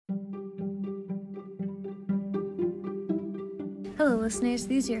Hello, listeners.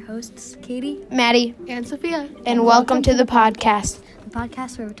 These are your hosts, Katie, Maddie, and Sophia. And welcome to the podcast. The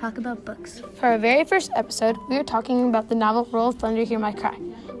podcast where we talk about books. For our very first episode, we are talking about the novel Roll of Thunder, Hear My Cry.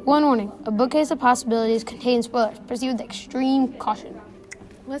 One warning, a bookcase of possibilities contains spoilers. Proceed with extreme caution.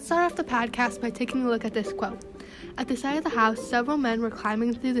 Let's start off the podcast by taking a look at this quote. At the side of the house, several men were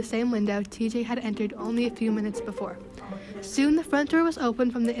climbing through the same window TJ had entered only a few minutes before. Soon the front door was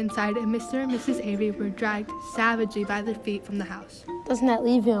opened from the inside and Mr. and Mrs. Avery were dragged savagely by their feet from the house. Doesn't that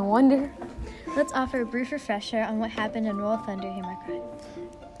leave you in wonder? Let's offer a brief refresher on what happened in Roll of Thunder, Hear My Cry.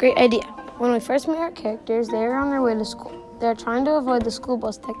 Great idea. When we first meet our characters, they are on their way to school. They are trying to avoid the school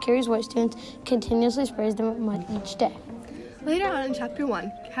bus that carries white students continuously sprays them with mud each day. Later on in Chapter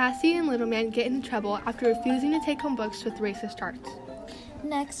 1, Cassie and Little Man get into trouble after refusing to take home books with racist charts.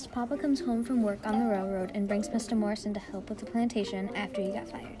 Next, Papa comes home from work on the railroad and brings Mr. Morrison to help with the plantation after he got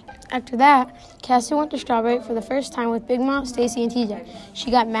fired. After that, Cassie went to Strawberry for the first time with Big Mom, Stacy, and TJ. She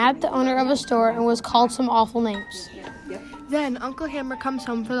got mad at the owner of a store and was called some awful names. Then Uncle Hammer comes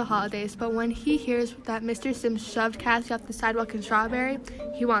home for the holidays, but when he hears that Mr. Sims shoved Cassie off the sidewalk in Strawberry,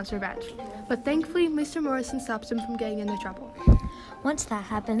 he wants revenge. But thankfully, Mr. Morrison stops him from getting into trouble. Once that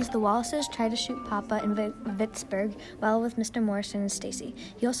happens, the Wallaces try to shoot Papa in Vicksburg while with Mr. Morrison and Stacy.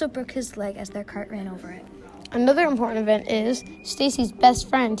 He also broke his leg as their cart ran over it. Another important event is Stacy's best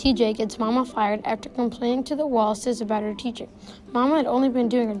friend, TJ, gets Mama fired after complaining to the Wallaces about her teaching. Mama had only been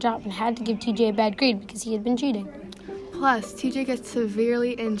doing her job and had to give TJ a bad grade because he had been cheating. Plus, TJ gets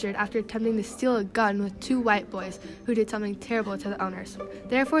severely injured after attempting to steal a gun with two white boys who did something terrible to the owners.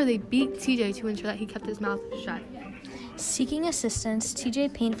 Therefore, they beat TJ to ensure that he kept his mouth shut. Seeking assistance,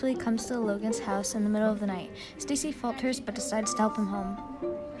 TJ painfully comes to Logan's house in the middle of the night. Stacy falters but decides to help him home.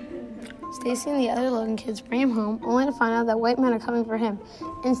 Stacy and the other Logan kids bring him home, only to find out that white men are coming for him.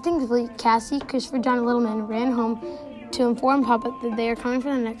 Instinctively, Cassie, Christopher, John, and Little Man ran home to inform Papa that they are coming for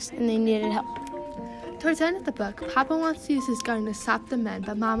the next and they needed help. Towards the end of the book, Papa wants to use his gun to stop the men,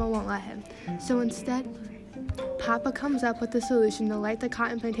 but Mama won't let him. So instead, Papa comes up with the solution to light the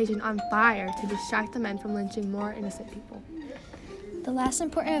cotton plantation on fire to distract the men from lynching more innocent people. The last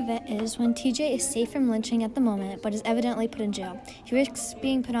important event is when TJ is safe from lynching at the moment, but is evidently put in jail. He risks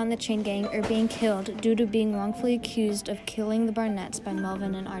being put on the chain gang or being killed due to being wrongfully accused of killing the Barnetts by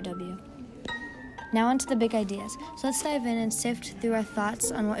Melvin and R.W. Now on to the big ideas. So let's dive in and sift through our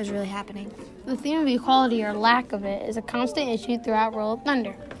thoughts on what is really happening. The theme of equality, or lack of it, is a constant issue throughout Roll of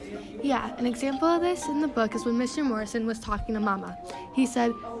Thunder. Yeah, an example of this in the book is when Mr. Morrison was talking to Mama. He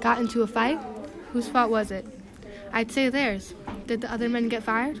said, "Got into a fight? Whose fault was it?" "I'd say theirs." "Did the other men get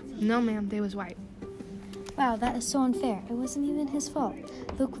fired?" "No, ma'am, they was white." Wow, that is so unfair. It wasn't even his fault.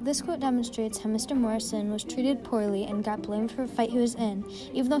 This quote demonstrates how Mr. Morrison was treated poorly and got blamed for a fight he was in,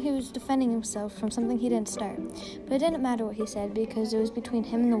 even though he was defending himself from something he didn't start. But it didn't matter what he said because it was between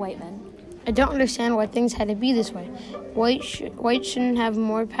him and the white men. I don't understand why things had to be this way. White shouldn't have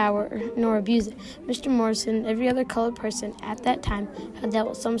more power nor abuse it. Mr. Morrison and every other colored person at that time had dealt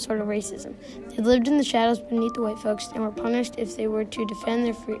with some sort of racism. They lived in the shadows beneath the white folks and were punished if they were to defend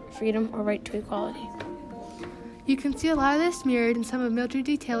their freedom or right to equality. You can see a lot of this mirrored in some of Mildred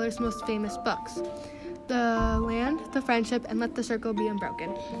D. Taylor's most famous books. The Land, The Friendship, and Let the Circle Be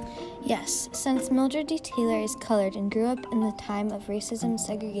Unbroken. Yes, since Mildred D. Taylor is colored and grew up in the time of racism and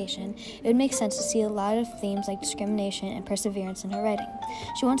segregation, it would make sense to see a lot of themes like discrimination and perseverance in her writing.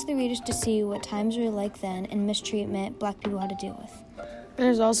 She wants the readers to see what times were like then and mistreatment Black people had to deal with.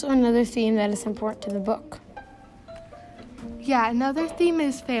 There's also another theme that is important to the book. Yeah, another theme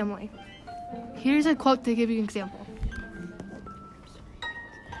is family. Here's a quote to give you an example.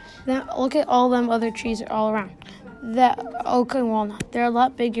 Now, look at all them other trees all around. That oak and walnut, they're a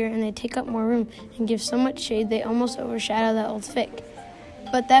lot bigger and they take up more room and give so much shade they almost overshadow that old fig.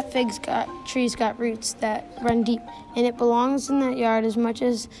 But that tree's got roots that run deep, and it belongs in that yard as much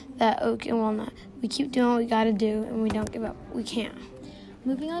as that oak and walnut. We keep doing what we gotta do and we don't give up. We can't.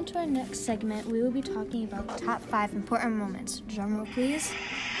 Moving on to our next segment, we will be talking about the top 5 important moments. Drumroll, please.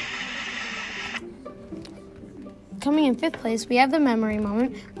 Coming in 5th place, we have the memory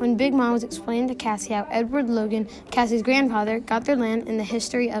moment when Big Mom was explaining to Cassie how Edward Logan, Cassie's grandfather, got their land and the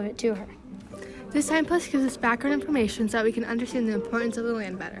history of it to her. This signpost gives us background information so that we can understand the importance of the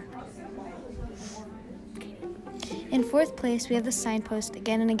land better. In 4th place, we have the signpost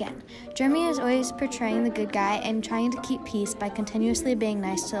again and again. Jeremy is always portraying the good guy and trying to keep peace by continuously being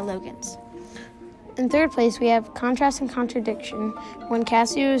nice to the Logans. In 3rd place, we have contrast and contradiction when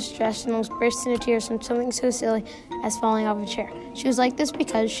Cassie was dressed and almost burst into tears from something so silly as falling off a chair. She was like this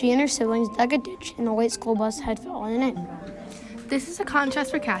because she and her siblings dug a ditch and the white school bus had fallen in. This is a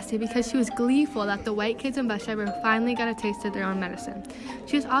contrast for Cassie because she was gleeful that the white kids and bus driver finally got a taste of their own medicine.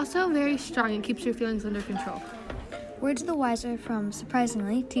 She is also very strong and keeps her feelings under control. Words the wiser from,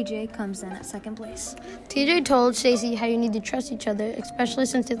 surprisingly, TJ comes in at second place. TJ told Stacy how you need to trust each other, especially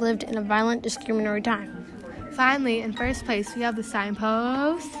since they lived in a violent, discriminatory time. Finally, in first place, we have the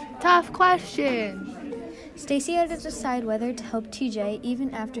signpost. Tough question. Stacy had to decide whether to help TJ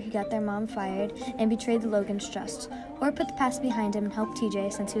even after he got their mom fired and betrayed the Logan's trust, or put the past behind him and help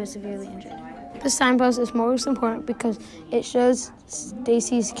TJ since he was severely injured. The signpost is most important because it shows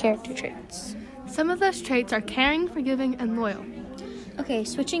Stacy's character traits. Some of those traits are caring, forgiving, and loyal. Okay,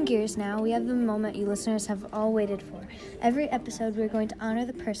 switching gears now, we have the moment you listeners have all waited for. Every episode, we're going to honor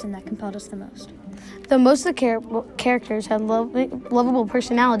the person that compelled us the most. Though most of the characters had lovable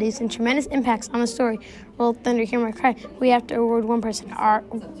personalities and tremendous impacts on the story, Roll Thunder, Hear My Cry, we have to award one person.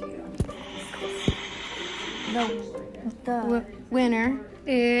 The winner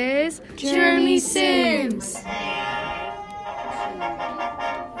Is Jeremy Sims.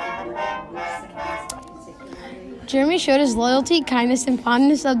 Jeremy showed his loyalty, kindness, and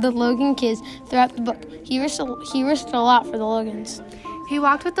fondness of the Logan kids throughout the book. He risked a lot for the Logans. He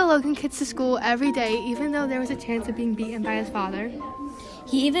walked with the Logan kids to school every day, even though there was a chance of being beaten by his father.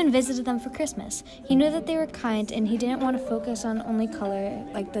 He even visited them for Christmas. He knew that they were kind, and he didn't want to focus on only color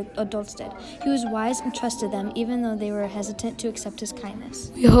like the adults did. He was wise and trusted them, even though they were hesitant to accept his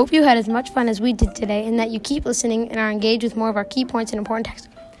kindness. We hope you had as much fun as we did today, and that you keep listening and are engaged with more of our key points and important text.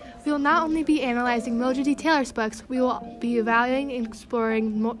 We will not only be analyzing Mildred D. Taylor's books, we will be evaluating and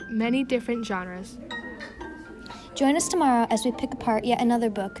exploring many different genres. Join us tomorrow as we pick apart yet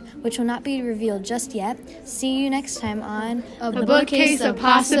another book, which will not be revealed just yet. See you next time on A Bookcase of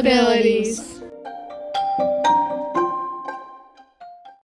Possibilities.